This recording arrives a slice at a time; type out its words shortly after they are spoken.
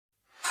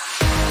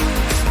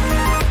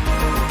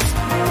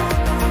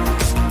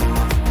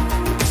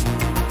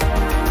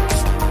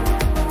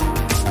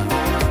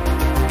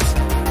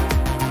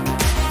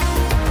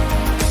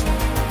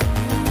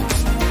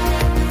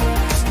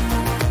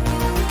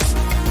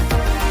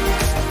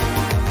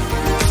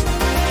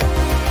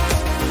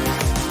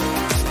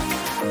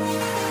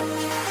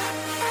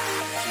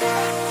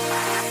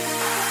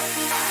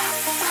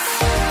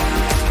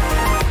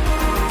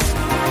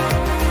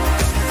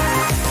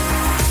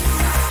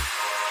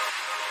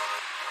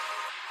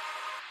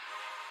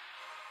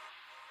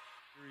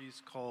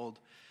series called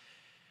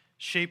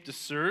Shape to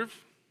Serve.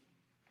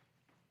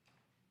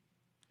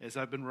 As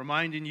I've been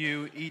reminding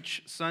you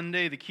each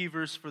Sunday, the key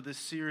verse for this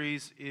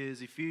series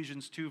is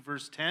Ephesians 2,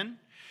 verse 10,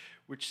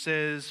 which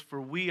says, "For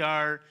we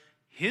are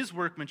His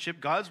workmanship,"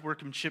 God's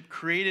workmanship,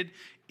 created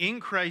in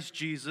Christ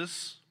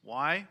Jesus.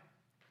 Why?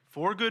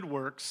 For good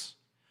works,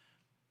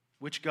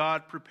 which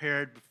God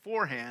prepared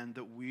beforehand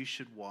that we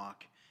should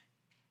walk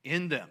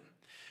in them.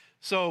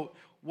 So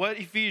what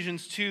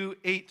Ephesians 2,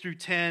 8 through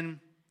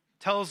 10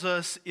 tells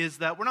us is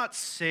that we're not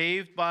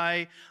saved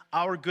by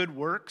our good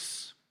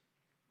works.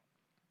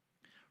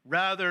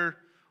 Rather,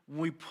 when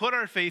we put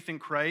our faith in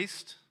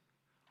Christ,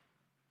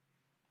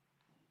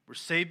 we're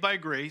saved by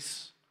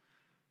grace,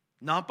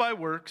 not by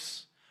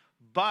works.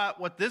 But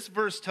what this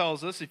verse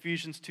tells us,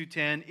 Ephesians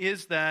 2:10,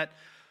 is that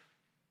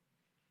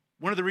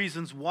one of the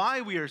reasons why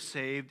we are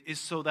saved is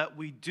so that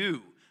we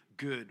do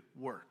good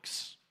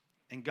works.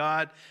 And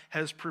God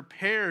has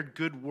prepared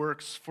good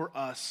works for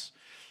us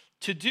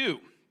to do.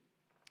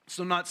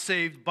 So not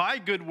saved by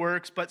good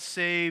works, but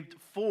saved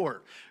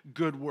for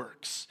good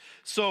works.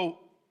 So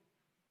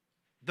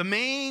the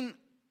main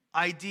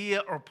idea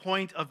or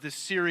point of this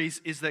series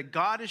is that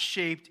God has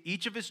shaped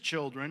each of His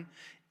children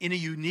in a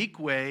unique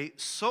way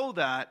so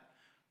that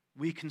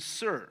we can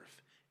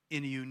serve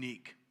in a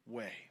unique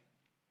way.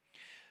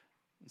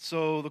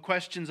 So the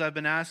questions I've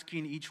been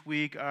asking each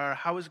week are,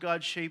 how has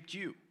God shaped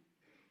you?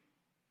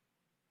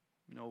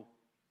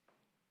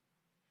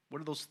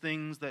 What are those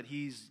things that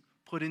He's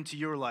put into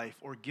your life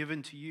or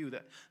given to you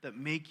that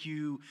make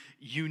you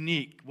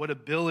unique? What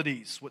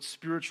abilities, what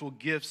spiritual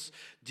gifts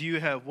do you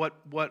have?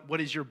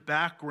 What is your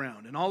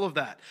background? And all of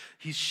that.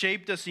 He's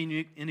shaped us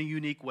in a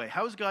unique way.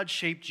 How has God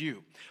shaped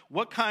you?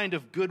 What kind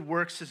of good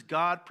works has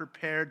God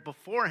prepared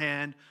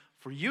beforehand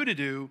for you to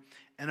do?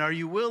 And are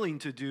you willing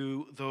to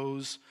do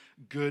those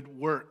good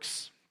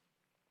works?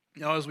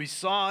 Now, as we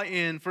saw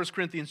in 1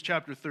 Corinthians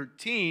chapter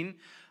 13,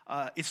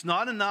 it's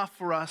not enough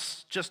for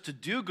us just to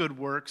do good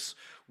works.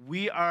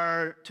 We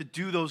are to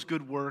do those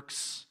good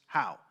works,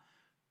 how?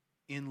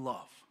 In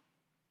love.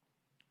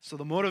 So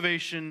the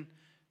motivation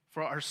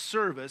for our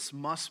service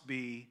must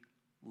be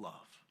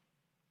love.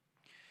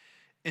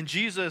 And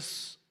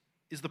Jesus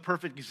is the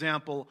perfect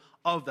example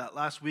of that.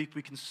 Last week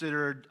we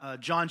considered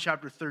John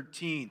chapter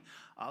 13,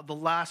 the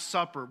Last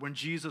Supper, when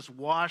Jesus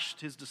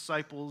washed His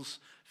disciples'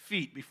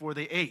 feet before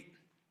they ate.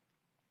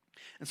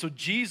 And so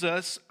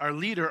Jesus, our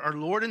leader, our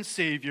Lord and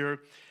Savior,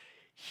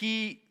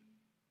 He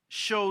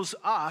shows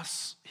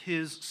us,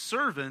 His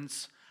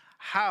servants,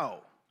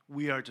 how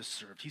we are to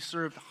serve. He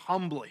served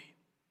humbly,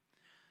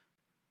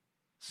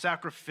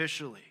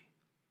 sacrificially.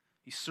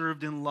 He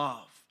served in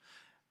love.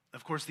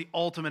 Of course, the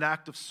ultimate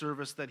act of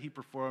service that He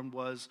performed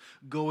was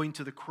going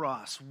to the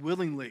cross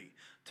willingly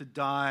to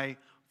die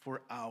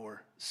for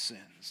our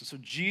sins. And so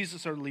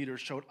Jesus, our leader,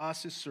 showed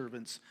us, His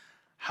servants,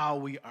 how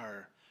we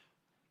are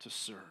to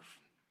serve.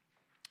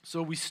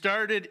 So we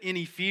started in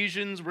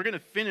Ephesians. We're going to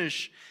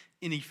finish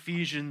in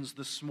Ephesians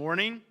this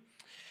morning.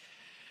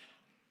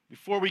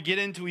 Before we get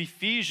into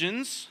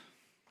Ephesians,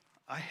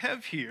 I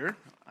have here,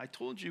 I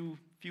told you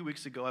a few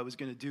weeks ago I was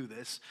going to do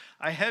this.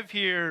 I have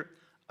here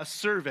a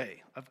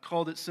survey. I've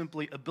called it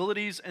simply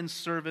Abilities and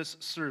Service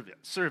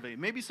Survey.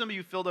 Maybe some of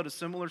you filled out a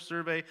similar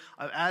survey.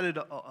 I've added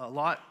a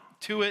lot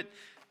to it,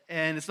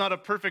 and it's not a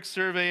perfect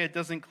survey. It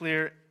doesn't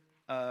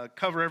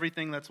cover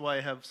everything. That's why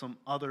I have some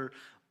other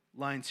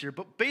lines here.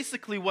 But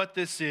basically what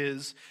this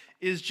is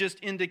just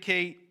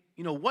indicate,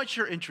 what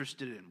you're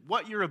interested in,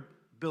 what your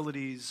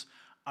abilities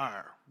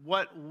are,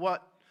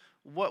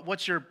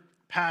 what's your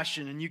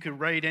passion, and you can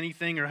write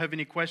anything or have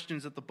any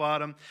questions at the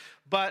bottom.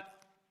 But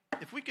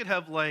if we could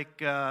have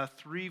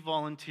 3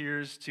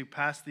 volunteers to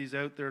pass these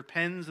out. There are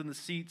pens in the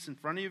seats in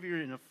front of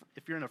you.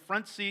 If you're in a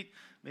front seat,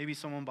 maybe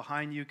someone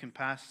behind you can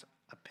pass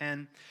a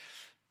pen.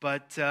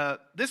 But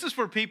this is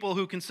for people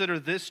who consider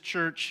this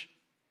church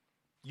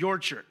your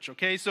church,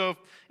 okay? So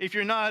if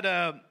you're not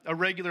a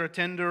regular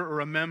attender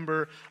or a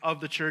member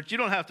of the church, you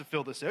don't have to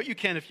fill this out. You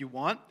can if you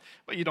want,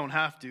 but you don't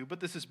have to.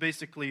 But this is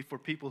basically for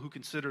people who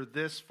consider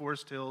this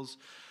Forest Hills,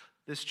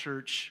 this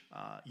church,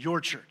 your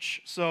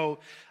church. So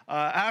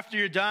after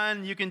you're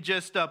done, you can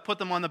just put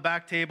them on the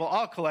back table.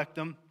 I'll collect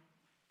them.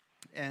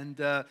 And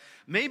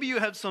maybe you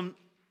have some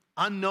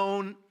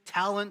unknown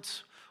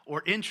talent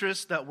or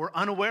interest that we're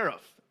unaware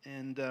of.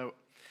 And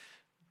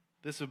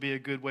this would be a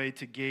good way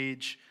to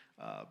gauge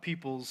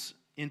people's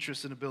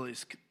interests and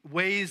abilities,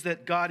 ways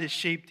that God has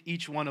shaped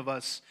each one of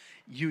us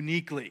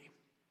uniquely.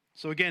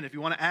 So again, if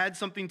you want to add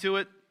something to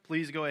it,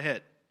 please go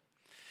ahead.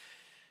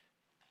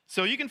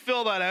 So you can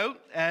fill that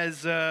out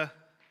as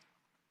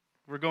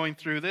we're going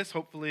through this.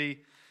 Hopefully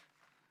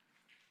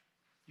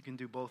you can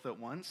do both at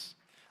once.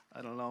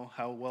 I don't know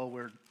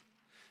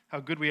how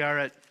good we are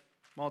at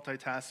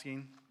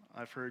multitasking.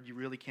 I've heard you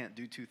really can't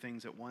do 2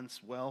 things at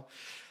once well.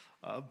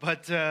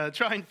 But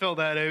try and fill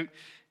that out.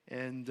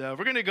 And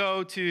we're going to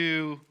go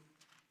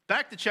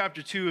back to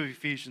chapter 2 of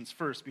Ephesians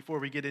first before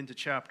we get into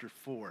chapter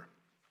 4.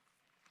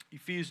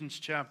 Ephesians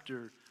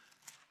chapter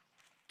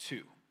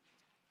 2.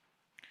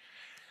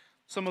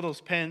 Some of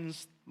those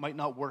pens might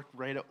not work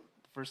right at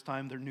the first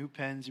time. They're new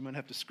pens. You might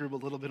have to scribble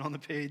a little bit on the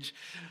page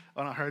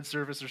on a hard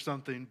surface or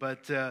something.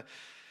 But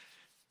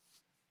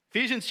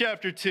Ephesians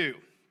chapter 2,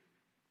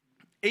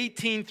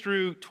 18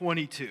 through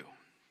 22.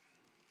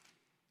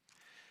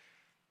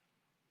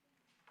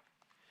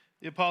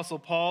 The Apostle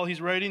Paul,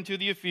 he's writing to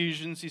the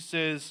Ephesians. He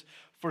says,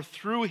 "For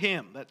through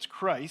him," that's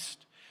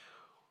Christ,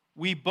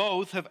 "we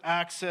both have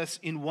access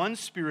in one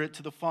Spirit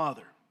to the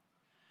Father.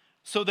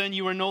 So then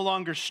you are no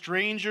longer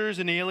strangers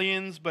and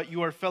aliens, but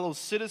you are fellow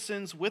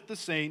citizens with the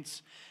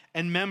saints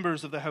and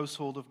members of the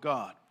household of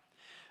God,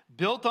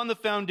 built on the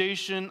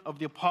foundation of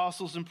the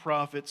apostles and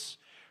prophets,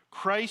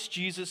 Christ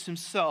Jesus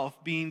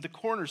himself being the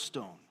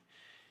cornerstone,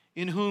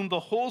 in whom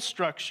the whole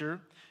structure,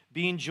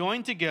 being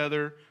joined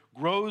together,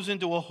 grows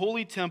into a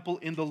holy temple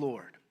in the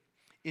Lord.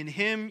 In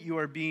him you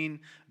are being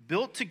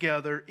built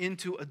together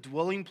into a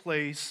dwelling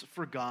place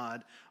for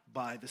God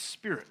by the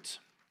Spirit."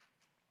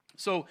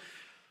 So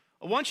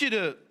I want you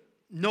to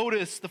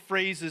notice the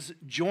phrases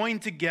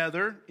joined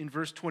together in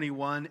verse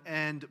 21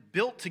 and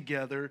built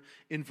together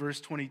in verse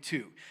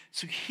 22.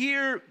 So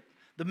here,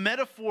 the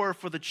metaphor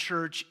for the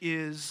church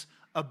is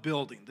a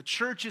building. The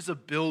church is a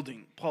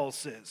building, Paul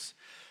says.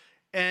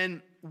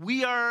 And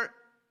we are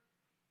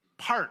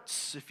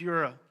parts. If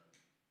you're a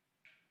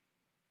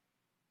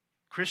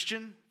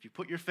Christian, if you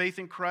put your faith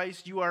in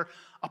Christ, you are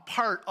a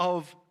part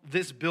of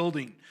this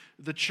building,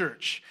 the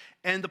church.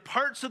 And the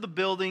parts of the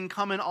building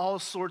come in all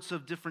sorts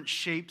of different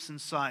shapes and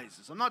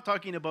sizes. I'm not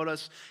talking about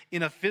us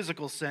in a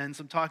physical sense.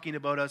 I'm talking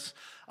about us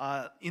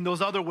in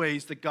those other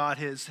ways that God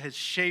has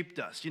shaped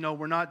us. You know,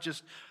 we're not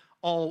just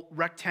all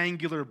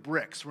rectangular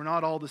bricks. We're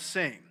not all the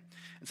same.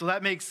 And so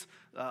that makes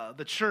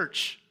the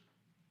church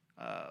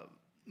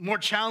more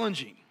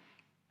challenging,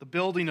 the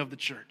building of the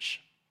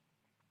church.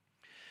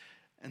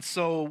 And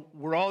so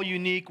we're all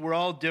unique, we're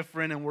all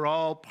different, and we're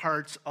all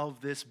parts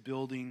of this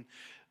building,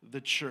 the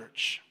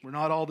church. We're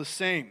not all the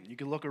same. You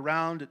can look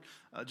around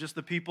at just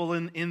the people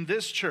in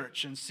this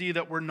church and see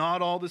that we're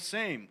not all the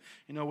same.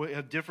 You know, we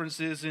have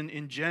differences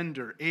in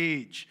gender,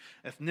 age,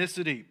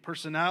 ethnicity,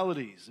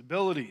 personalities,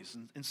 abilities,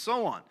 and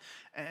so on.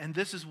 And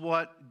this is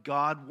what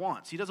God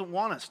wants. He doesn't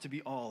want us to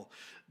be all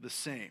the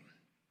same.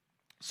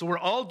 So we're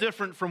all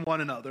different from one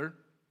another,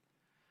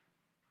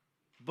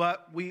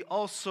 but we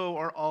also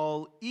are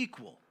all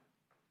equal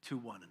to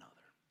one another.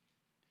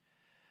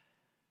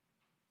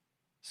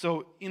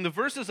 So in the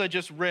verses I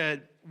just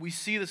read, we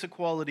see this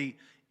equality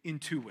in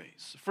two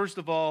ways. First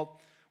of all,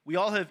 we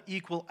all have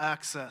equal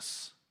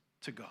access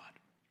to God.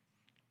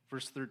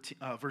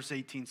 Verse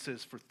 18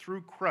 says, "For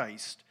through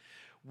Christ,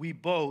 we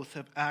both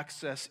have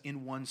access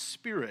in one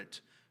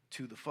Spirit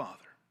to the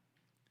Father."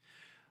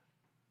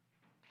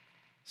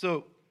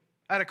 So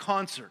at a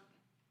concert,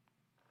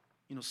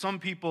 you know, some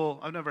people,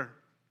 I've never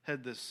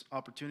had this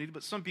opportunity,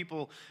 but some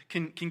people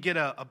can get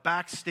a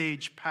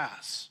backstage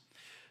pass.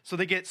 So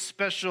they get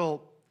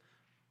special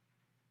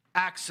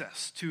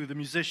access to the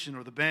musician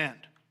or the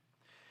band.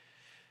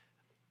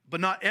 But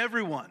not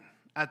everyone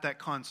at that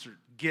concert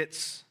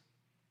gets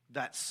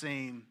that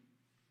same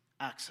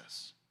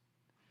access.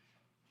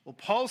 Well,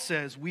 Paul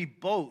says we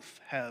both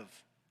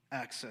have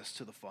access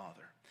to the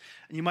Father.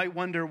 And you might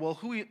wonder, well,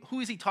 who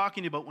is he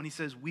talking about when he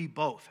says we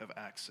both have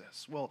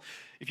access? Well,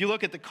 if you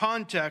look at the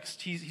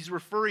context, he's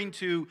referring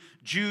to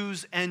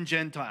Jews and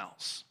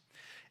Gentiles.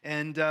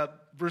 And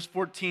verse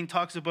 14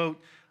 talks about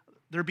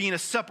there being a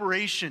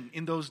separation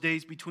in those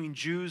days between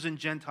Jews and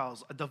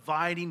Gentiles, a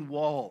dividing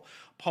wall,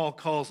 Paul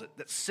calls it,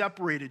 that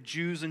separated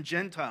Jews and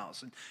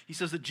Gentiles. And he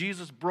says that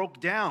Jesus broke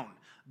down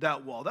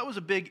that wall. That was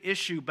a big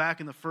issue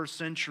back in the first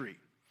century.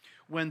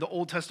 When the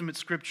Old Testament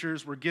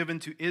scriptures were given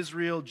to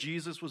Israel,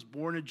 Jesus was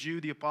born a Jew,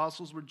 the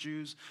apostles were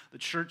Jews, the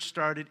church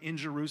started in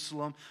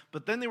Jerusalem,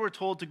 but then they were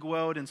told to go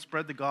out and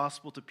spread the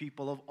gospel to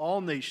people of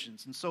all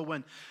nations. And so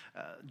when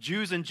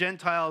Jews and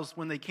Gentiles,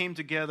 when they came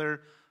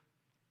together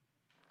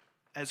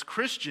as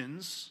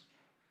Christians,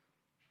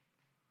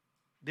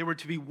 they were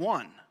to be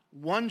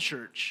one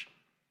church.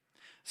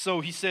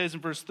 So he says in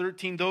verse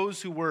 13,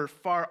 those who were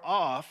far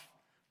off,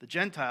 the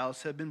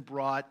Gentiles, have been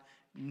brought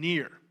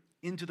near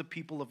into the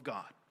people of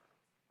God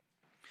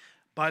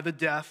by the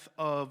death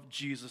of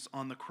Jesus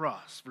on the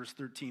cross. Verse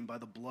 13, by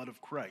the blood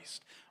of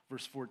Christ.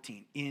 Verse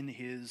 14, in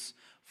his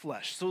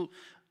flesh. So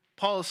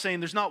Paul is saying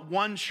there's not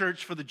one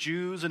church for the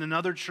Jews and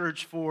another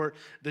church for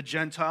the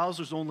Gentiles.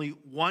 There's only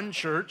one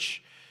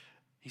church.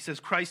 He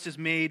says Christ has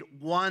made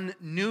one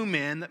new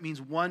man. That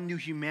means one new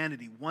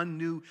humanity, one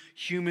new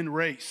human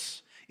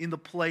race in the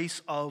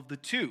place of the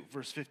two.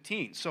 Verse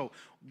 15. So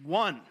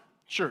one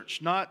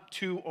church, not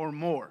two or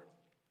more.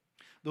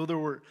 Though there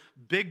were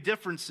big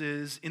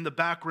differences in the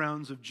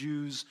backgrounds of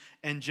Jews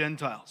and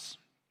Gentiles.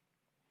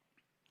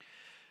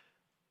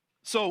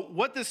 So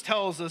what this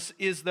tells us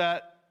is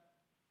that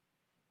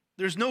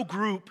there's no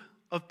group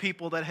of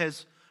people that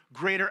has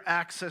greater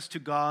access to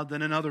God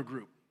than another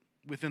group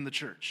within the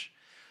church.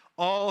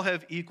 All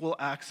have equal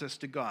access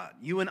to God.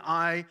 You and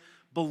I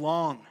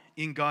belong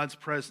in God's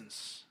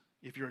presence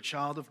if you're a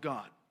child of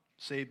God.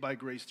 saved by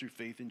grace through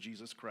faith in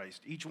Jesus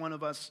Christ. Each one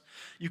of us,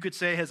 you could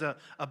say, has a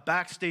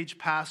backstage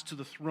pass to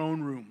the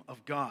throne room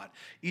of God.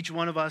 Each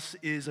one of us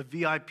is a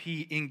VIP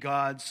in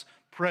God's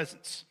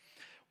presence.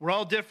 We're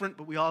all different,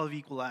 but we all have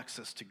equal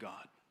access to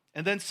God.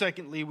 And then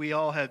secondly, we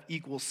all have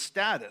equal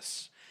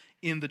status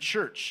in the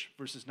church,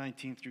 verses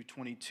 19 through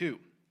 22.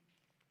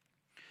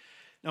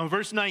 Now in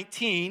verse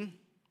 19,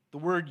 the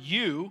word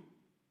you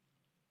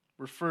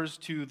refers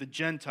to the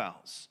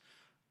Gentiles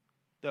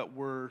that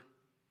were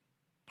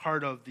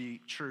part of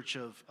the church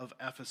of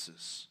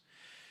Ephesus.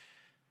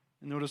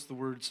 And notice the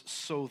words,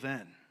 so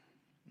then.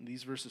 In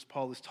these verses,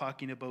 Paul is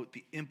talking about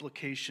the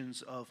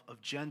implications of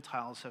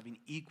Gentiles having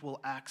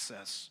equal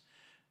access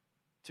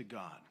to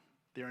God.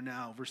 They are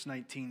now, verse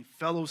 19,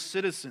 fellow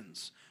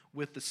citizens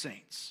with the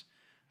saints.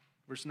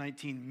 Verse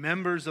 19,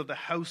 members of the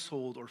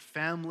household or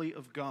family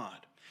of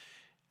God.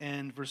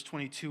 And verse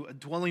 22, a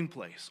dwelling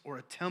place or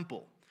a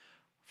temple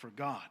for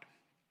God.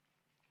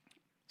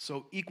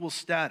 So equal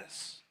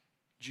status,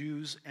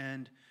 Jews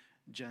and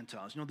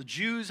Gentiles. You know, the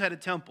Jews had a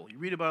temple. You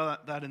read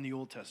about that in the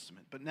Old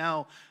Testament. But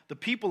now the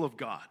people of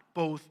God,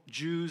 both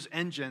Jews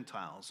and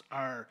Gentiles,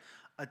 are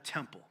a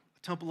temple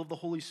of the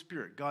Holy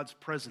Spirit, God's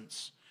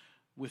presence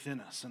within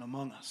us and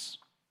among us.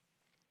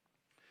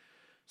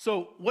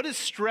 So what is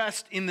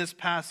stressed in this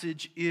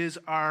passage is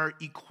our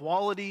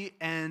equality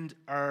and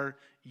our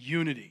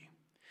unity.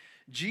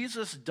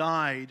 Jesus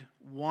died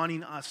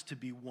wanting us to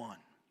be one.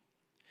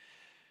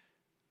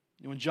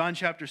 In John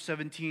chapter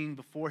 17,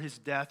 before his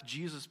death,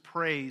 Jesus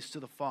prays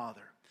to the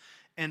Father.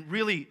 And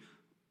really,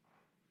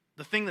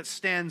 the thing that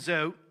stands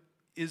out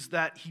is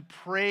that he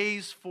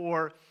prays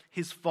for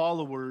his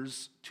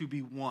followers to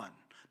be one.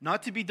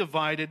 Not to be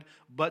divided,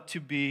 but to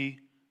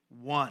be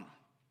one.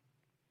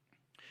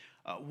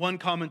 One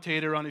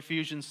commentator on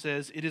Ephesians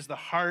says, it is the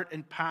heart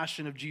and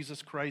passion of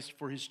Jesus Christ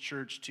for his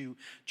church to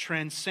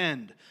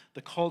transcend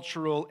the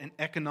cultural and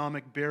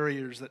economic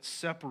barriers that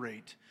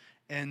separate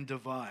and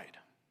divide.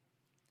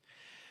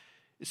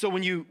 So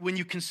when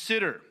you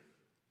consider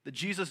that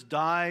Jesus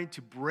died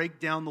to break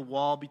down the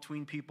wall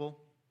between people,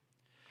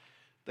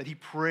 that he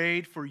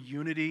prayed for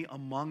unity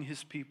among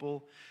his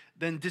people,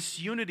 then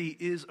disunity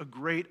is a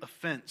great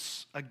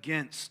offense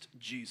against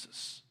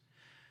Jesus.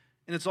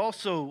 And it's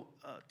also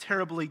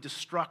terribly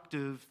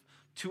destructive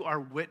to our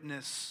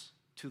witness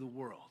to the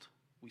world.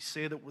 We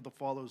say that we're the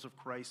followers of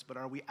Christ, but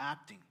are we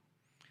acting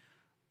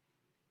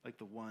like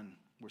the one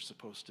we're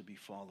supposed to be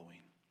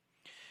following?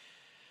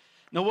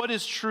 Now, what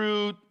is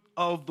true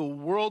of the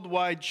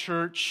worldwide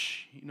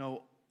church,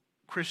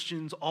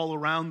 Christians all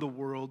around the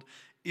world,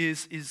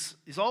 is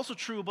also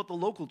true about the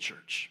local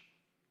church.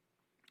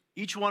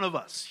 Each one of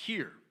us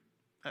here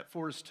at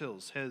Forest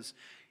Hills has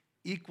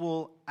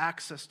equal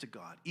access to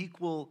God,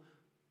 equal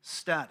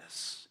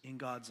status in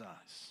God's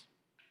eyes.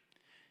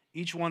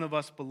 Each one of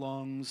us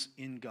belongs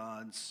in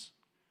God's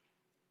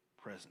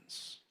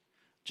presence.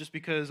 Just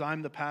because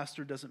I'm the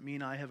pastor doesn't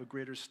mean I have a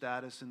greater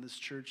status in this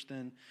church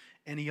than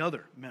any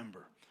other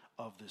member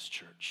of this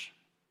church.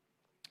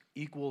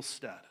 Equal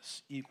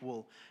status,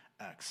 equal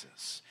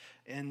access.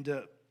 And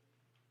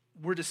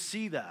we're to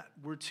see that.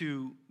 We're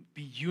to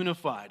be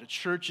unified. A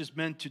church is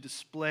meant to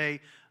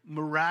display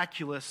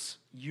miraculous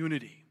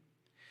unity.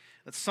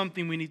 That's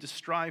something we need to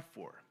strive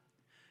for.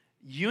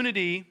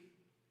 Unity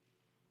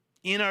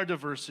in our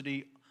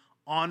diversity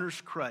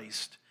honors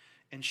Christ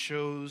and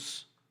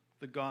shows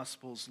the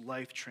gospel's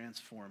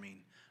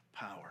life-transforming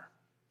power.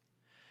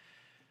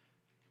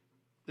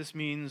 This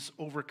means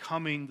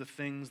overcoming the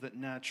things that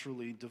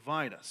naturally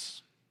divide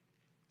us.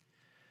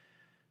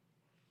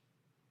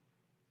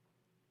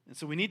 And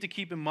so we need to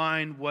keep in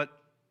mind what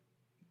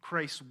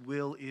Christ's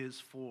will is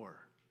for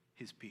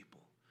his people,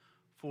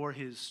 for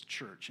his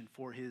church, and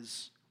for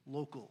his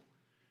local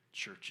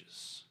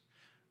churches.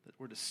 That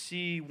we're to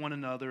see one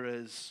another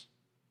as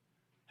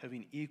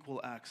having equal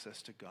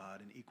access to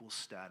God and equal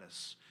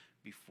status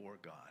before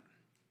God.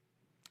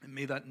 And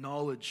may that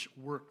knowledge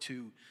work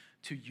to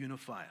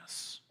unify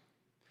us.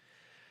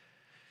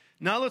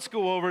 Now let's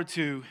go over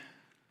to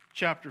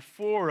chapter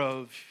 4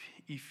 of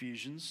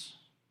Ephesians.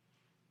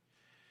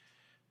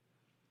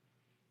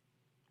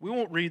 We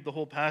won't read the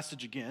whole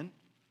passage again.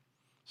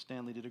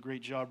 Stanley did a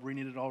great job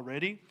reading it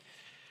already.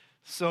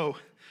 So,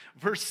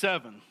 verse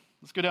 7.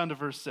 Let's go down to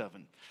verse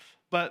 7.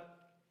 But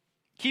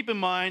keep in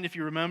mind, if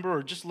you remember,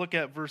 or just look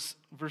at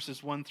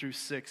verses 1 through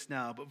 6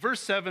 now. But verse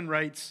 7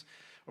 writes,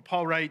 or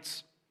Paul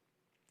writes,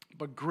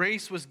 but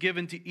grace was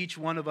given to each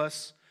one of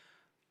us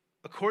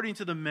according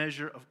to the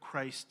measure of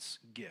Christ's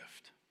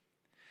gift.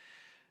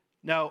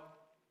 Now,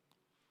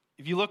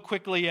 if you look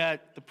quickly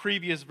at the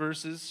previous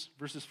verses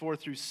 4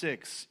 through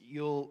 6,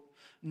 you'll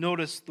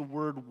notice the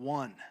word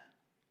one,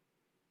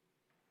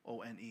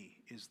 O-N-E,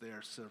 is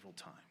there several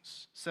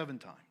times, 7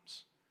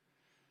 times.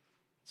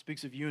 It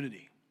speaks of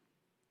unity.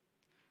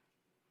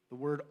 The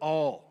word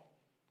all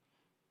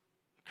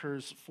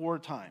occurs 4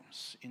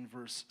 times in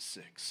verse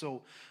 6.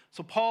 So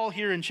Paul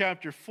here in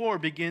chapter 4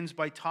 begins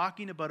by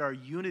talking about our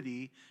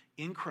unity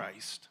in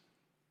Christ.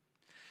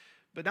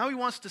 But now he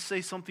wants to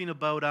say something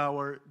about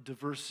our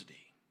diversity.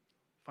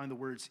 find the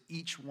words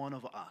each one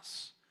of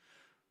us.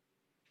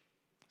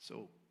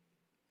 So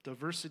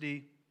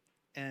diversity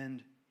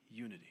and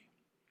unity.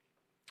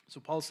 So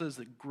Paul says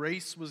that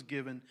grace was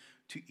given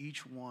to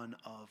each one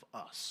of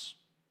us.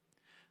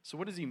 So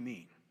what does he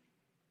mean?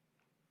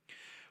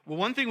 Well,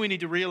 one thing we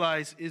need to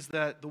realize is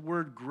that the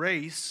word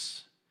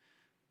grace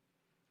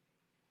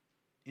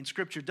in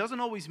Scripture doesn't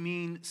always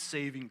mean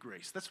saving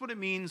grace. That's what it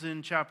means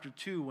in chapter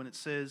 2 when it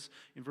says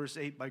in verse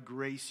 8, by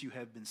grace you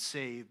have been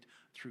saved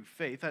through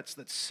faith. That's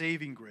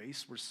saving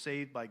grace. We're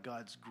saved by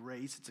God's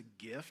grace. It's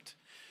a gift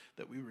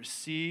that we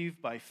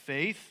receive by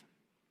faith.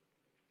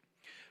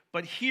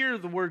 But here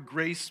the word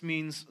grace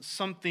means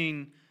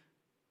something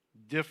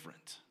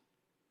different.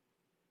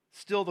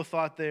 Still the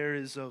thought there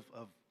is of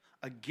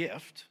a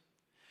gift,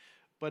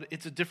 but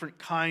it's a different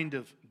kind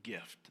of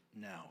gift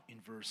now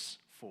in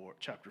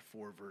chapter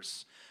 4,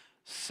 verse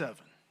 7.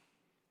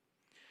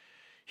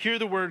 Here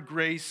the word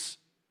grace,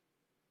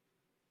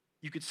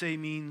 you could say,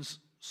 means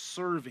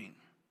serving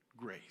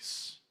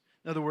grace.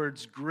 In other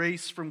words,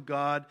 grace from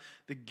God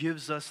that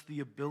gives us the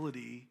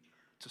ability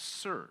to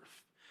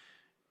serve.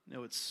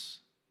 It's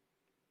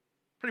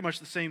pretty much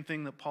the same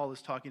thing that Paul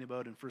is talking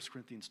about in 1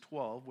 Corinthians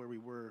 12, where we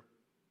were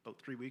about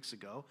 3 weeks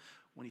ago,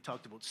 when he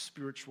talked about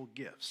spiritual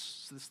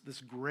gifts. So this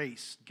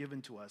grace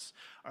given to us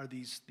are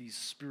these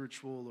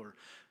spiritual or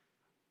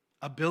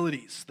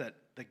abilities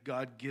that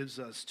God gives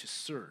us to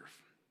serve.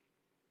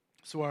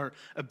 So our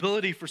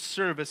ability for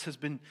service has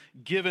been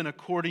given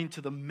according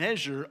to the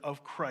measure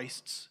of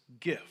Christ's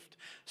gift.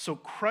 So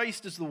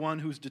Christ is the one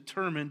who's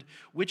determined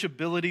which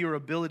ability or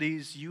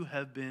abilities you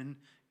have been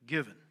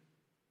given.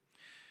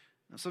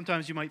 Now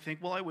sometimes you might think,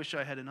 well, I wish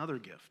I had another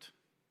gift.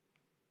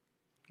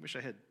 I wish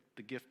I had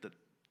the gift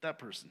that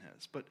person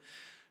has. But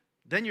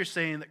then you're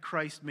saying that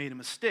Christ made a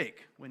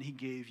mistake when he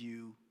gave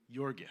you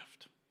your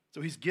gift. So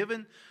he's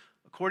given,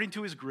 according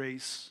to his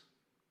grace,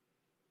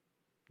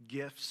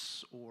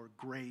 gifts or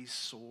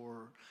grace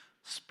or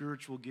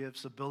spiritual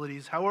gifts,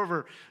 abilities,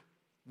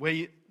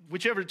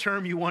 whichever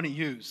term you want to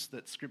use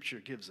that Scripture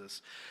gives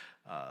us.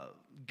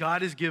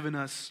 God has given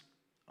us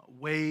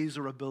ways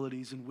or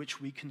abilities in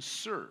which we can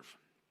serve.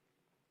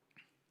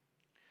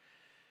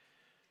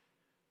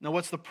 Now,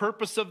 what's the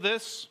purpose of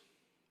this?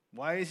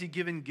 Why is he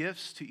giving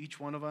gifts to each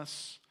one of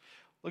us?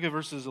 Look at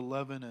verses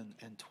 11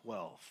 and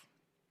 12.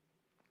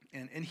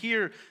 And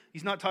here,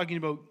 he's not talking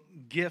about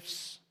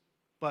gifts,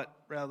 but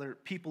rather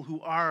people who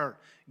are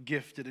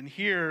gifted. And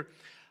here,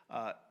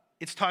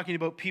 it's talking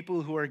about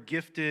people who are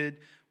gifted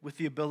with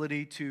the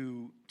ability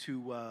to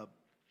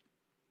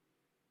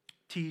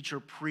teach or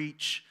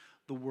preach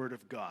the Word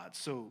of God.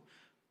 So,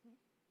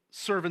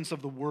 servants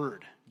of the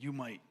Word, you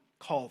might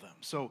call them.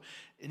 So,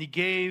 and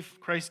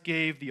Christ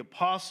gave the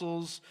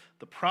apostles,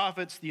 the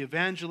prophets, the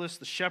evangelists,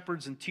 the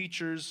shepherds and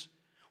teachers.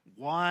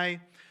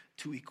 Why?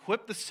 To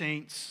equip the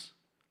saints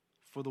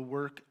for the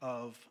work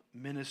of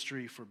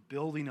ministry, for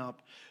building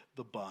up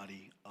the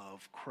body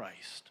of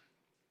Christ.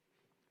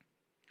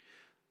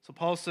 So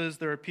Paul says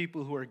there are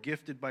people who are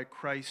gifted by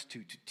Christ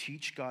to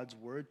teach God's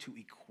word, to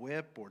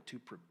equip or to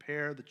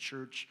prepare the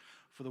church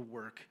for the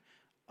work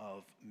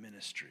of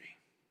ministry.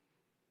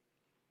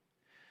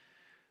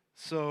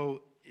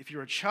 So if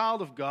you're a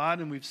child of God,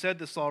 and we've said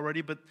this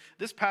already, but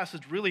this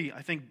passage really,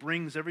 I think,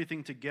 brings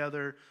everything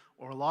together,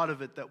 or a lot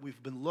of it that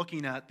we've been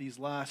looking at these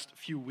last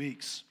few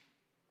weeks.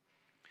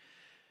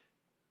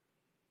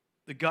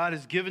 That God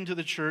has given to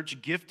the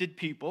church gifted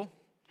people.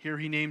 Here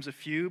he names a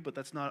few, but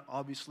that's not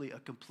obviously a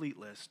complete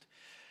list.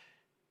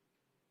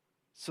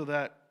 So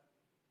that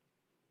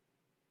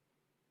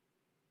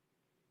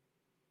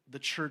the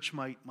church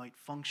might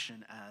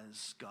function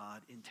as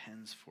God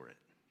intends for it.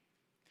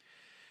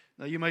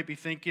 Now you might be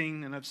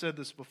thinking, and I've said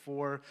this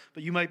before,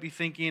 but you might be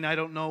thinking, I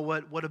don't know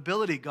what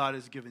ability God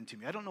has given to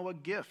me. I don't know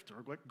what gift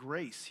or what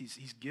grace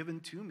he's given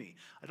to me.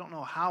 I don't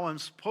know how I'm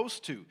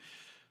supposed to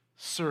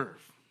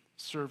serve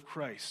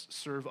Christ,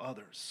 serve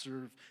others,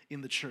 serve in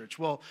the church.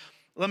 Well,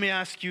 let me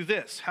ask you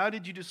this. How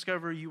did you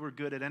discover you were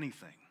good at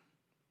anything?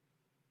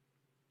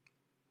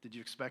 Did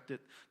you expect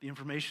the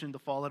information to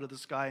fall out of the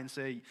sky and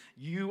say,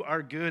 you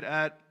are good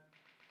at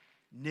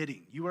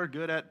knitting, you are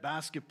good at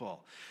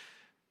basketball?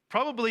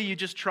 Probably you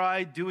just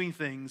tried doing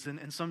things,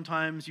 and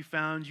sometimes you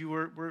found you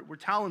were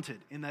talented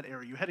in that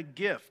area. You had a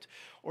gift.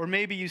 Or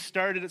maybe you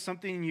started at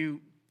something,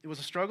 it was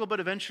a struggle,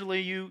 but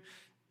eventually you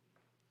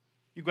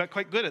got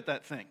quite good at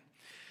that thing,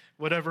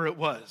 whatever it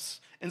was.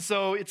 And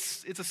so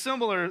it's a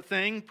similar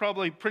thing,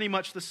 probably pretty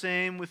much the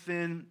same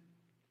within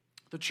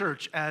the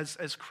church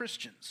as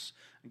Christians.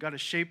 And God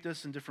has shaped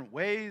us in different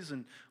ways,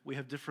 and we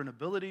have different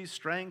abilities,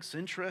 strengths,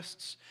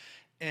 interests.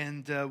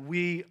 And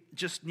we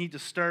just need to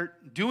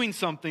start doing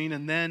something,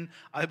 and then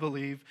I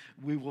believe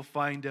we will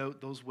find out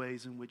those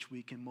ways in which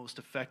we can most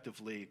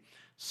effectively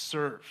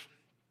serve.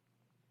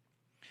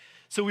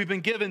 So we've been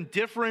given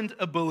different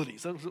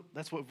abilities.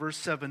 That's what verse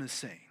 7 is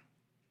saying.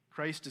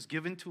 Christ has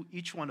given to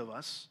each one of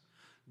us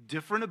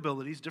different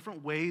abilities,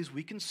 different ways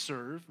we can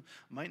serve.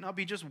 Might not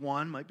be just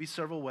one, might be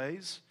several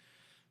ways.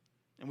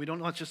 And we don't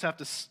not just have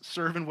to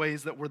serve in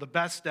ways that we're the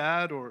best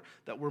at or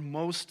that we're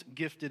most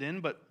gifted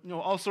in, but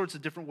all sorts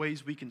of different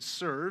ways we can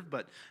serve,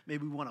 but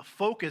maybe we want to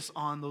focus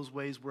on those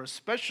ways we're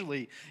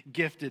especially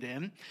gifted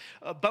in.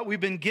 But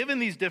we've been given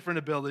these different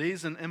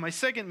abilities, and my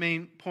second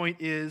main point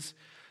is,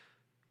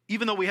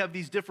 even though we have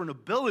these different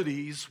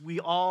abilities, we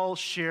all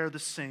share the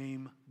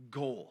same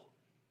goal.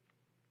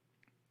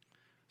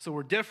 So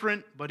we're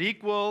different but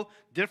equal,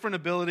 different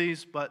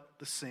abilities but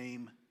the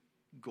same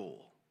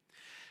goal.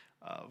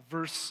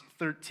 Verse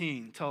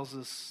 13 tells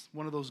us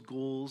one of those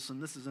goals,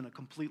 and this isn't a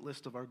complete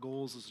list of our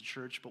goals as a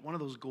church, but one of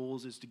those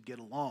goals is to get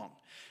along.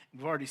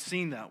 We've already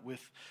seen that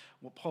with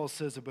what Paul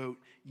says about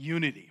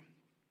unity.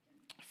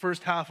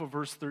 First half of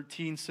verse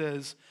 13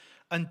 says,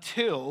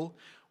 until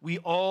we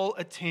all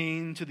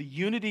attain to the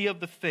unity of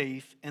the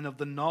faith and of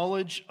the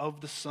knowledge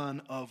of the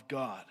Son of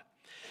God.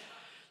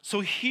 So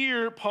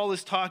here Paul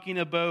is talking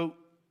about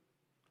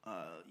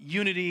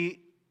unity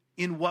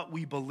in what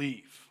we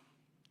believe,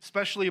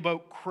 especially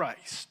about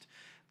Christ.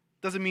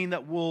 Doesn't mean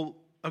that we'll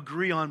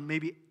agree on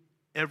maybe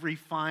every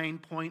fine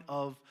point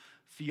of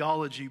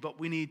theology, but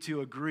we need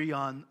to agree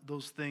on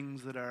those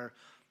things that are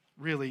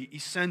really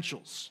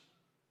essentials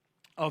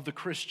of the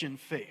Christian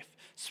faith,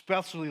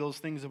 especially those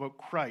things about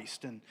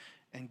Christ and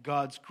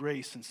God's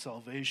grace and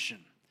salvation.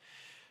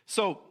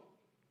 So,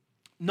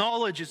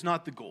 knowledge is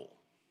not the goal,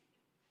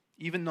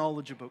 even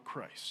knowledge about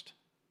Christ.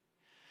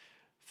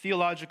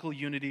 Theological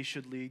unity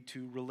should lead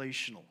to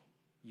relational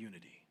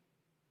unity.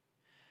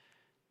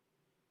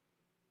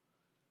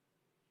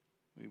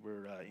 We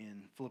were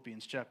in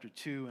Philippians chapter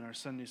 2 in our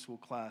Sunday school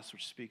class,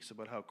 which speaks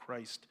about how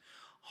Christ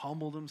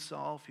humbled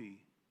himself. He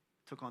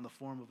took on the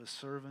form of a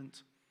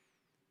servant,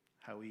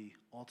 how he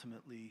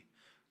ultimately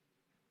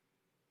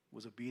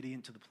was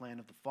obedient to the plan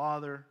of the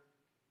Father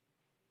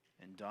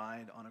and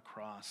died on a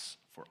cross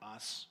for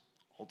us,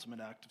 ultimate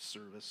act of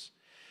service.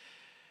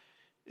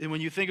 And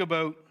when you think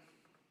about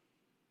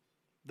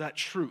that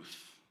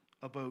truth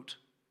about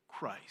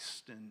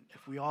Christ, and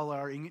if we all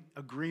are in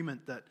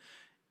agreement that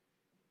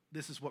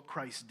this is what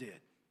Christ did,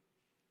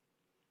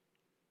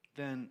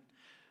 then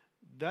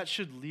that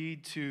should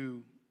lead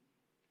to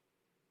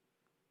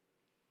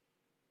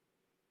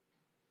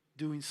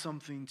doing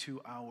something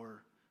to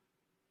our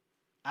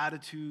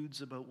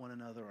attitudes about one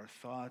another, our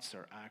thoughts,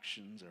 our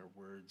actions, our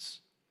words.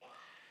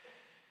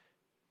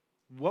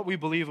 What we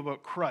believe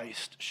about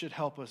Christ should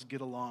help us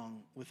get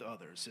along with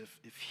others.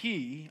 If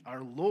he,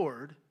 our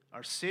Lord,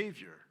 our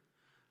Savior,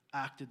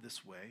 acted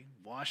this way,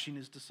 washing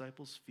his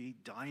disciples'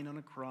 feet, dying on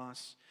a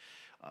cross,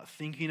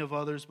 thinking of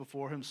others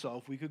before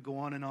himself, we could go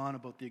on and on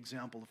about the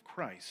example of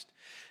Christ.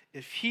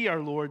 If he, our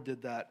Lord,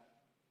 did that,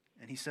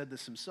 and he said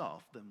this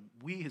himself, then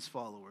we, his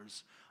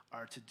followers,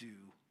 are to do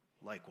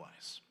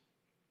likewise.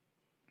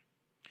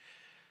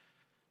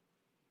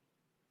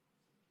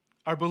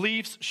 Our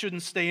beliefs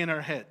shouldn't stay in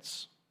our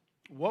heads.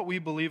 What we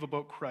believe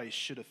about Christ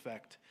should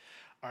affect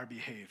our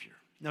behavior.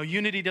 Now,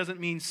 unity doesn't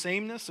mean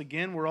sameness.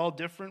 Again, we're all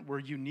different. We're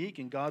unique,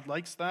 and God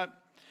likes that.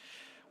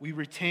 We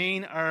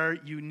retain our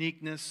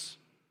uniqueness,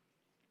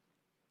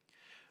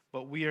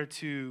 but we are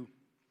to,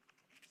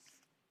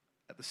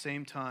 at the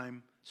same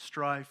time,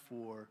 strive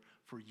for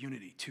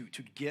unity. To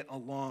get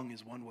along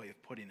is one way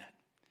of putting it.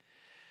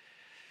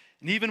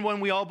 And even when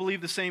we all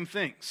believe the same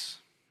things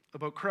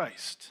about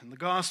Christ and the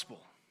gospel,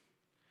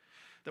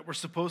 that we're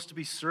supposed to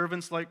be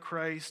servants like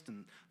Christ,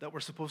 and that we're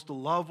supposed to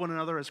love one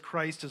another as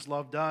Christ has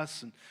loved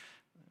us, and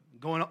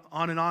going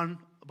on and on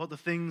about the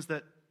things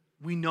that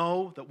we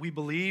know, that we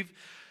believe,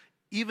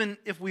 even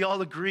if we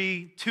all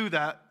agree to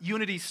that,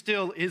 unity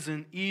still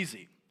isn't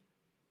easy.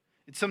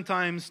 It's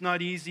sometimes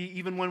not easy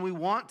even when we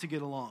want to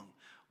get along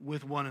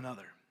with one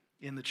another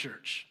in the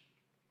church.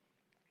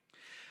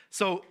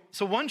 So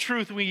one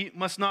truth we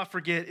must not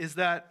forget is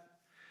that,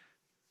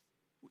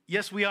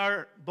 yes, we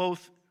are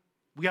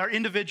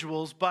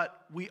individuals,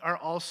 but we are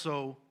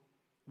also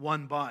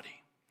one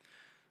body.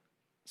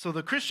 So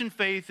the Christian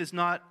faith is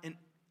not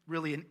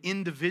really an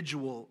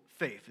individual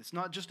faith. It's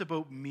not just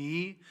about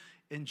me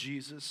and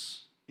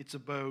Jesus. It's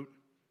about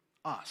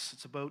us.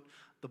 It's about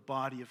the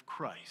body of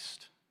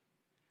Christ.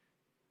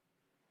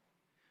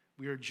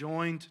 We are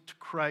joined to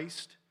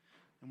Christ,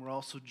 and we're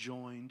also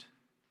joined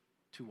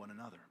to one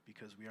another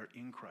because we are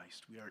in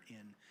Christ. We are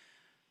in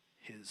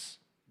his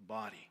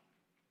body.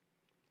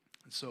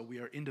 And so we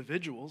are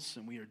individuals,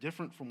 and we are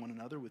different from one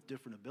another with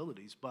different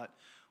abilities, but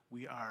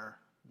we are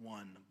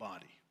one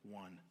body,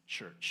 one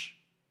church.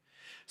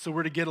 So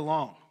we're to get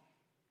along,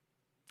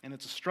 and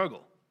it's a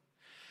struggle.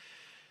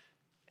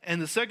 And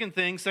the second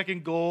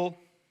goal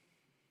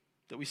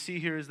that we see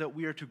here is that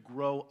we are to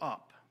grow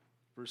up.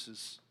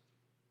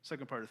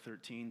 Second part of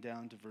 13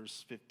 down to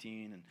verse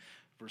 15 and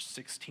verse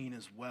 16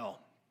 as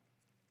well.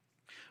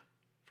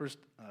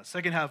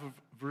 Second half of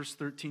verse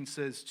 13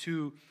 says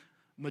to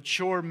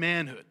mature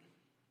manhood.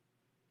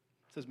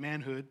 It says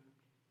manhood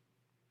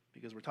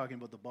because we're talking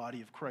about the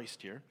body of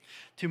Christ here.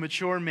 To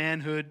mature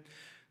manhood,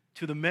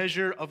 to the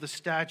measure of the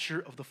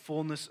stature of the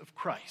fullness of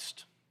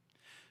Christ.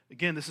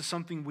 Again, this is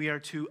something we are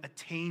to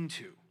attain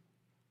to.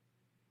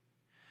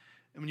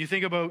 And when you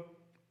think about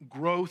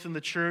growth in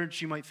the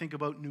church, you might think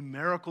about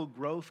numerical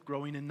growth,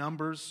 growing in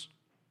numbers.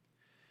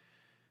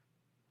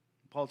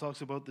 Paul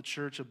talks about the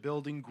church, a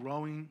building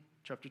growing,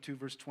 chapter 2,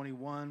 verse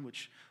 21,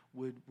 which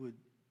would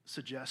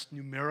suggest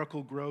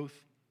numerical growth.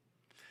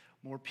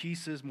 More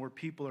pieces, more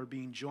people are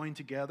being joined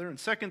together. And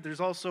second, there's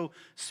also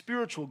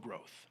spiritual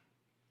growth.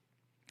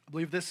 I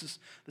believe this is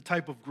the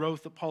type of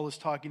growth that Paul is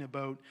talking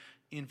about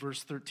in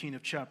verse 13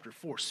 of chapter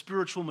 4,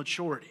 spiritual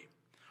maturity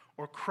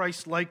or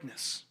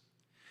Christ-likeness.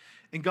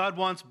 And God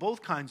wants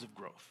both kinds of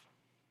growth.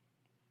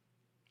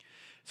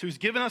 So he's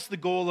given us the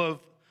goal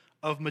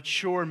of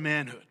mature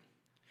manhood.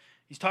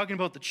 He's talking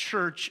about the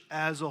church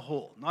as a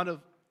whole, not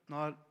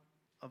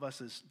of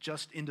us as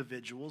just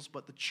individuals,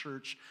 but the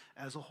church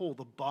as a whole,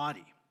 the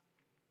body,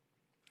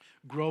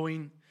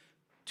 growing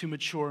to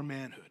mature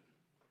manhood,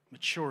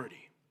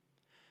 maturity.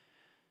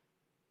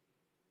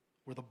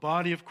 We're the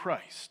body of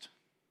Christ.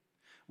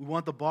 We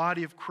want the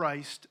body of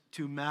Christ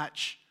to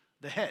match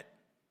the head.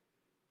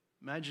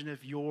 Imagine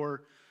if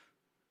you're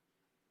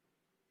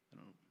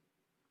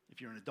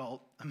an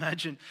adult,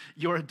 imagine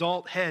your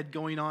adult head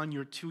going on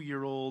your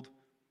 2-year-old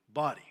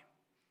body.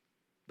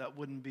 That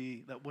wouldn't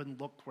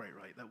look quite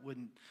right. That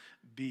wouldn't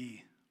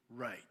be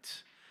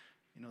right.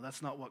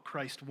 That's not what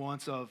Christ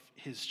wants of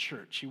his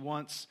church. He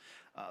wants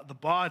the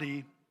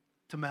body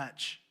to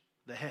match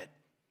the head,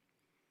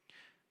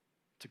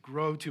 to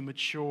grow to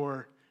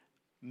mature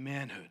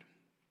manhood,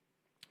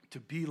 to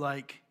be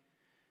like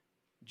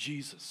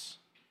Jesus.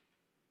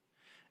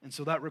 And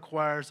so that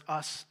requires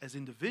us as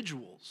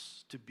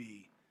individuals to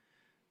be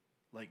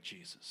like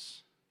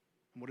Jesus.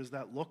 And what does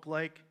that look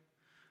like?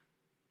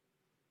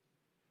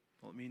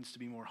 Well, it means to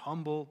be more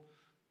humble,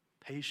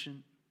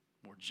 patient,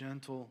 more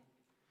gentle,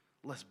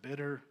 less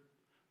bitter,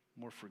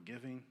 more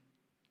forgiving.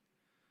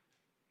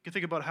 You can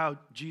think about how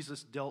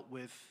Jesus dealt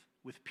with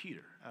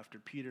Peter after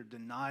Peter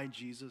denied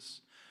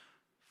Jesus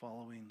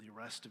following the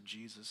arrest of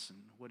Jesus. And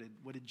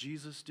what did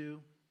Jesus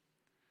do?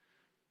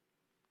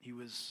 He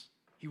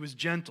was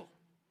gentle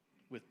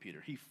with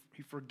Peter. He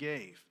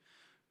forgave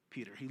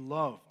Peter. He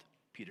loved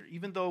Peter,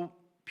 even though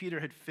Peter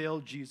had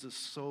failed Jesus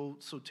so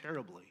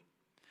terribly,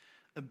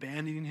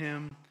 abandoning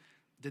him,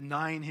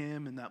 denying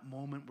him in that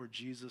moment where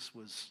Jesus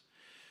was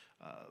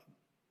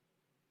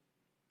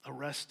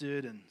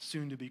arrested and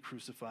soon to be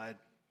crucified.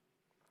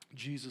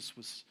 Jesus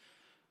was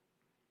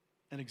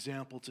an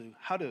example to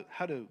how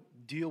to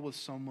deal with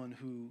someone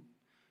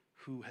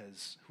who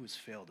has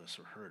failed us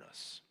or hurt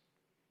us.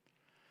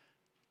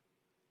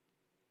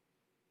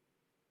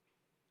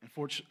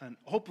 And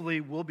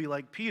hopefully we'll be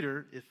like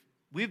Peter if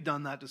we've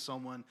done that to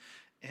someone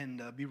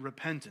and be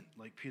repentant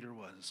like Peter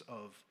was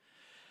of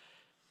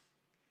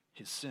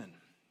his sin.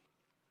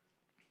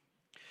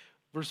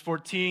 Verse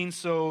 14,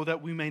 so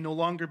that we may no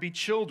longer be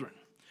children,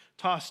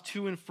 tossed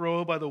to and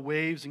fro by the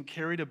waves and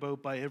carried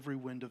about by every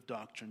wind of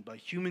doctrine, by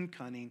human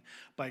cunning,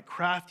 by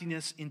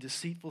craftiness in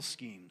deceitful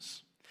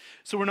schemes.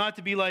 So we're not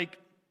to be like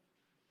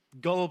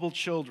gullible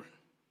children.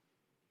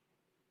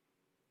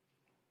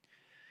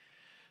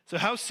 So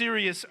how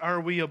serious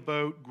are we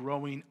about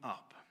growing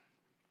up?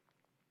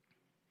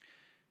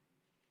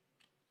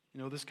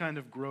 This kind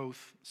of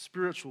growth,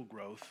 spiritual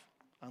growth,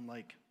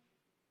 unlike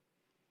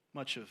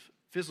much of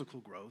physical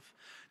growth,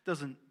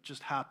 doesn't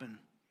just happen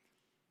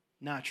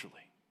naturally.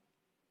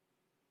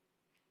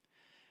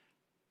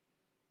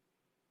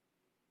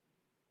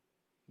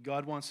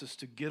 God wants us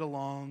to get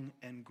along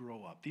and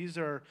grow up. These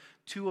are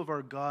two of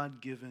our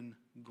God-given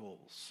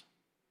goals.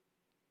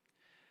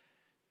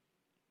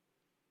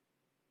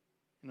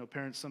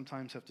 Parents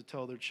sometimes have to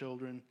tell their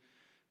children,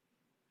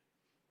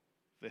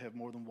 if they have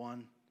more than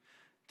one,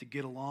 to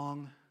get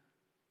along,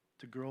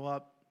 to grow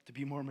up, to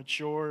be more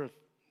mature if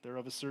they're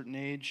of a certain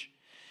age.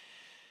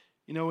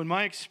 In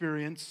my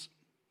experience,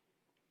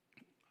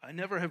 I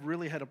never have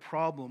really had a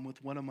problem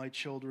with one of my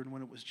children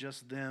when it was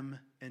just them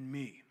and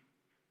me.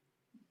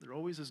 They're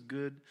always as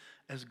good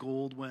as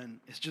gold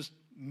when it's just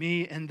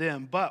me and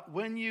them. But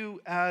when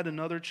you add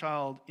another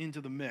child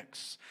into the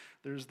mix,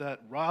 there's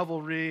that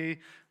rivalry,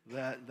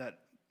 that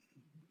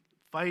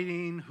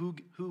fighting,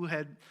 who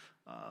had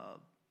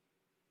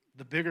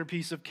the bigger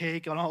piece of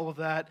cake and all of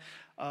that.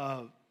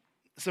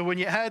 So when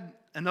you add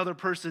another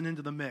person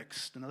into the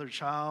mix, another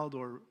child,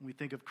 or we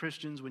think of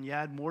Christians, when you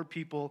add more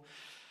people,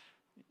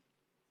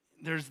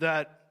 there's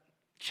that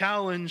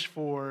challenge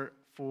for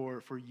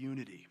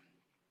unity.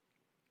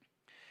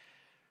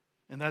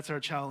 And that's our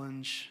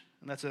challenge,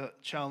 and that's a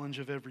challenge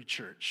of every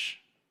church,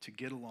 to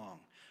get along,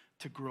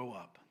 to grow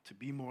up, to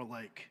be more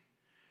like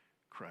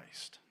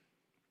Christ.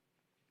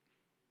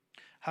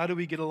 How do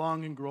we get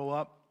along and grow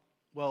up?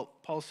 Well,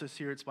 Paul says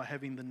here it's by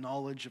having the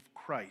knowledge of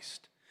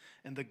Christ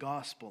and the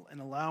gospel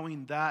and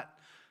allowing that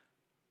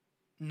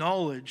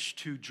knowledge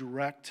to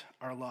direct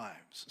our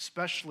lives,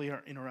 especially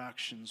our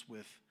interactions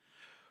with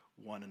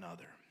one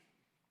another.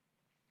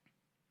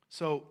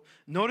 So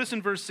notice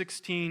in verse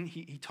 16,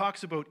 he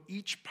talks about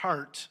each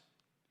part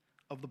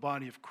of the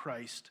body of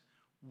Christ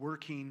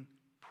working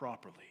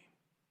properly.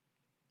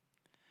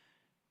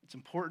 It's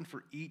important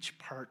for each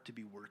part to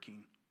be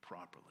working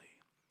properly.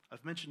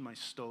 I've mentioned my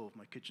stove,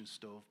 my kitchen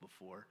stove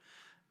before,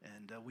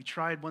 and we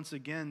tried once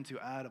again to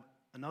add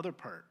another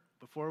part.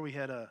 Before we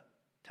had a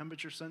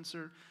temperature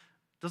sensor.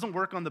 It doesn't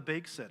work on the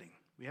bake setting.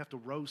 We have to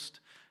roast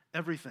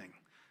everything,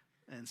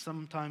 and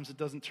sometimes it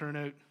doesn't turn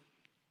out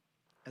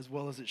as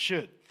well as it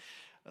should.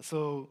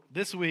 So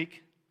this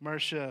week,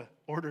 Marcia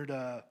ordered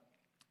a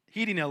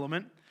heating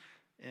element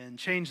and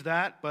changed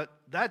that, but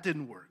that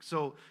didn't work.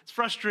 So it's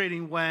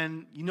frustrating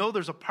when you know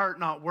there's a part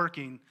not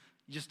working,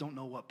 you just don't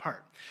know what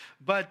part.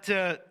 But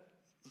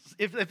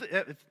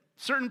if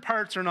certain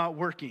parts are not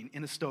working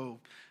in a stove,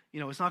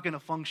 it's not going to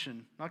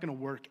function, not going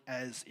to work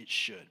as it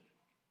should.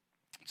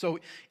 So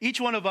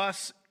each one of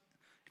us,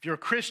 if you're a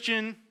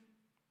Christian,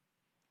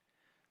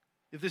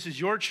 if this is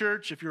your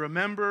church, if you're a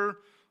member,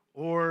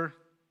 or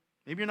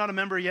maybe you're not a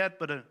member yet,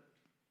 but a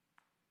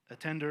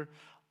attender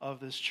of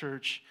this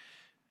church,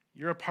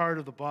 you're a part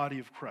of the body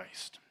of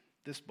Christ,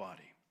 this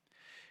body.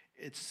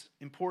 It's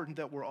important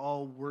that we're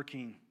all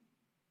working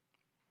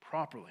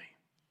properly.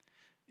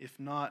 If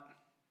not,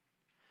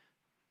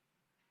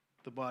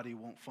 the body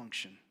won't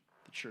function.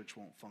 The church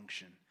won't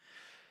function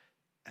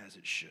as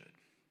it should.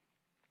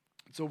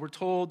 So we're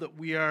told that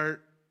we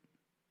are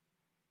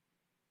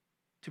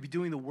to be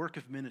doing the work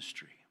of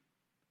ministry,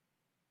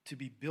 to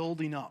be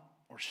building up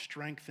or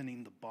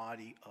strengthening the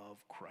body of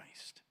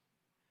Christ.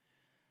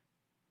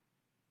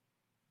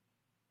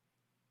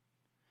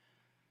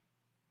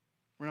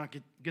 We're not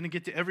going to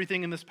get to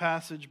everything in this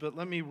passage, but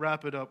let me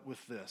wrap it up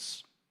with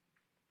this.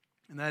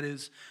 And that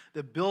is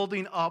that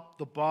building up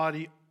the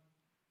body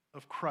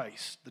of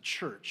Christ, the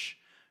church,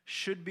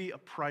 should be a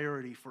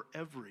priority for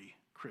every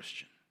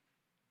Christian.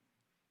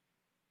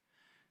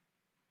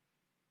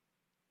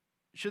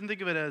 You shouldn't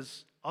think of it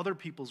as other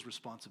people's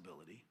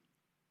responsibility.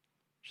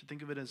 You should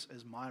think of it as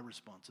my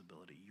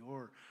responsibility,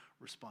 your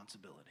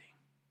responsibility.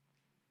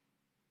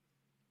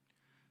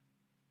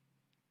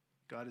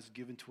 God has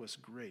given to us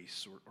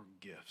grace or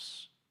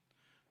gifts.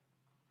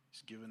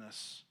 He's given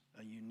us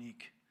a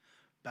unique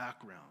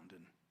background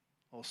and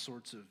all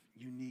sorts of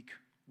unique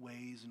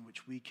ways in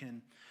which we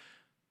can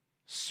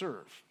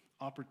serve,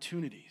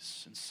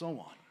 opportunities, and so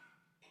on.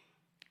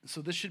 And so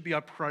this should be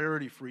a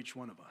priority for each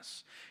one of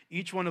us.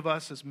 Each one of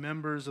us as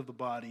members of the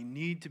body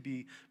need to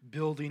be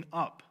building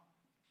up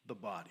the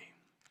body.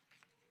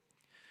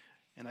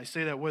 And I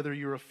say that whether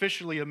you're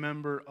officially a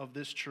member of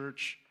this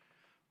church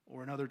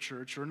or another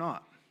church or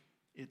not.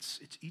 It's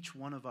each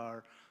one of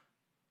our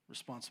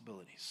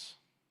responsibilities.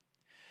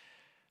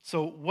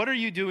 So what are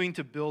you doing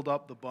to build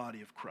up the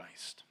body of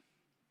Christ?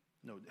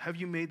 No, have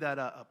you made that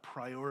a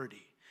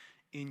priority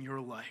in your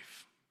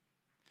life?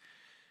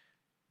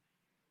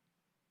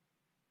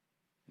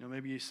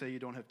 Maybe you say you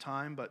don't have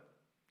time, but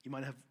you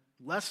might have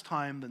less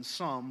time than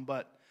some,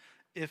 but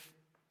if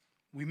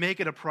we make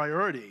it a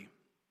priority,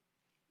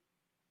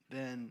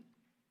 then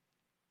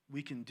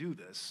we can do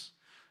this.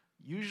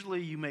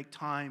 Usually you make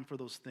time for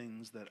those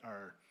things that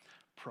are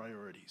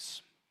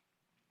priorities.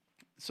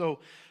 So,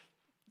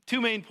 2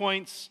 main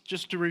points,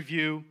 just to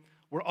review.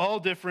 We're all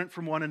different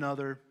from one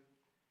another,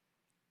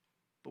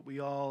 but we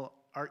all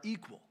are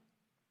equal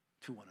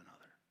to one another.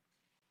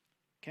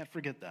 Can't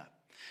forget that.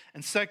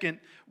 And second,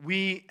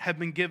 we have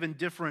been given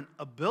different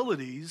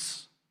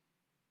abilities,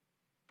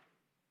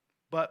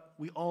 but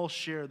we all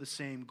share the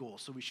same goal.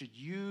 So we should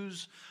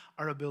use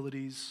our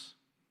abilities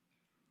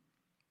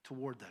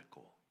toward that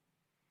goal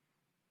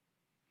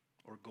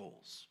or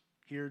goals.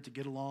 Here to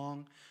get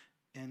along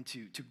and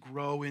to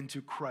grow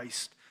into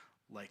Christ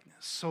likeness.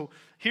 So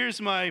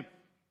here's my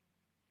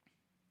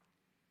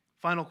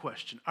final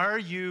question.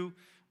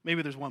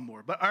 Maybe there's one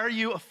more, but are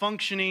you a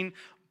functioning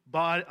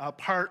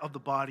part of the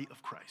body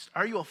of Christ?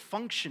 Are you a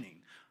functioning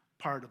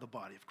part of the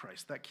body of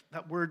Christ?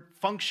 That word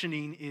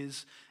functioning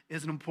is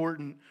an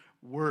important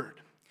word.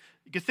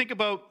 You can think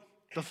about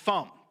the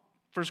thumb.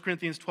 1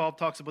 Corinthians 12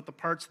 talks about the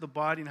parts of the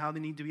body and how they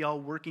need to be all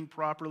working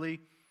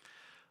properly.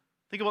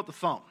 Think about the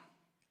thumb.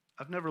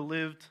 I've never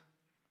lived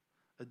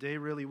a day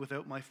really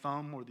without my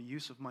thumb or the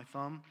use of my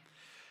thumb.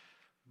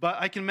 But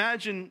I can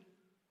imagine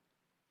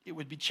it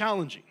would be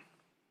challenging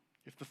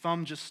if the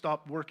thumb just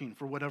stopped working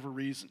for whatever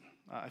reason.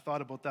 I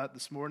thought about that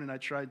this morning. I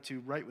tried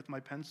to write with my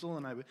pencil,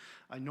 and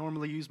I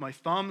normally use my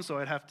thumb, so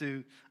I'd have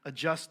to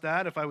adjust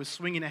that. If I was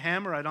swinging a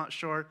hammer, I'm not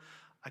sure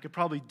I could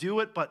probably do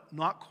it, but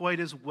not quite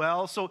as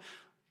well. So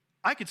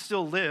I could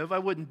still live. I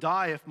wouldn't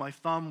die if my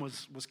thumb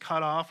was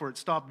cut off or it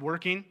stopped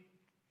working.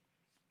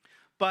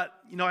 But,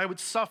 I would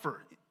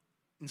suffer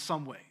in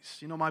some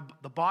ways.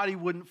 The body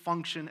wouldn't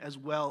function as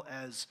well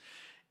as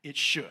it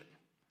should.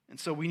 And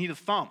so we need a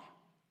thumb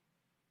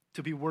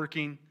to be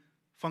working,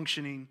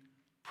 functioning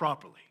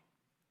properly.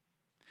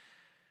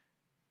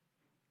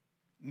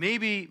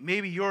 Maybe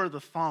you're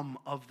the thumb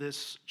of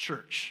this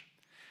church.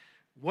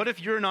 What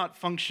if you're not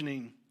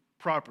functioning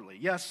properly?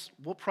 Yes,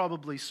 we'll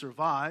probably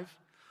survive,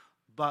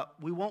 but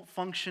we won't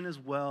function as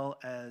well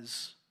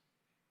as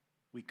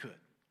we could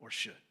or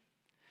should.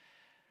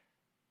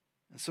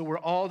 And so we're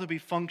all to be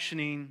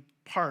functioning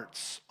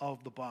parts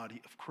of the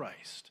body of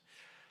Christ.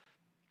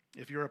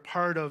 If you're a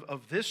part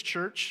of this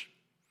church,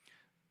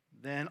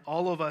 then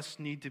all of us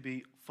need to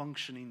be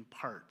functioning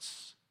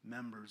parts,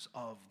 members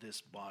of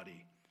this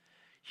body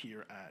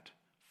here at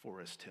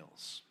Forest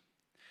Hills.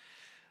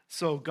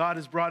 So God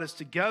has brought us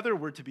together.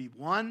 We're to be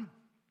one.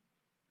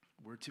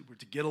 We're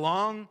to get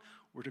along.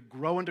 We're to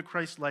grow into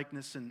Christ's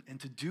likeness, and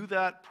to do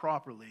that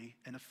properly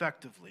and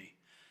effectively.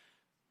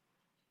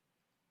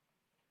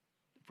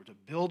 If we're to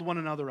build one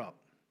another up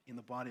in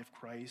the body of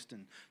Christ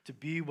and to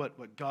be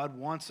what God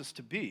wants us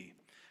to be,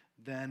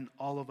 then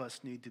all of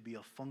us need to be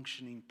a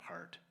functioning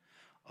part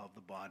of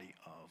the body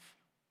of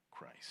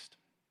Christ.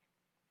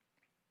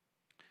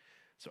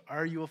 So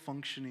are you a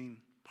functioning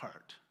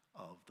part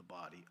of the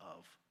body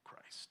of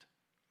Christ?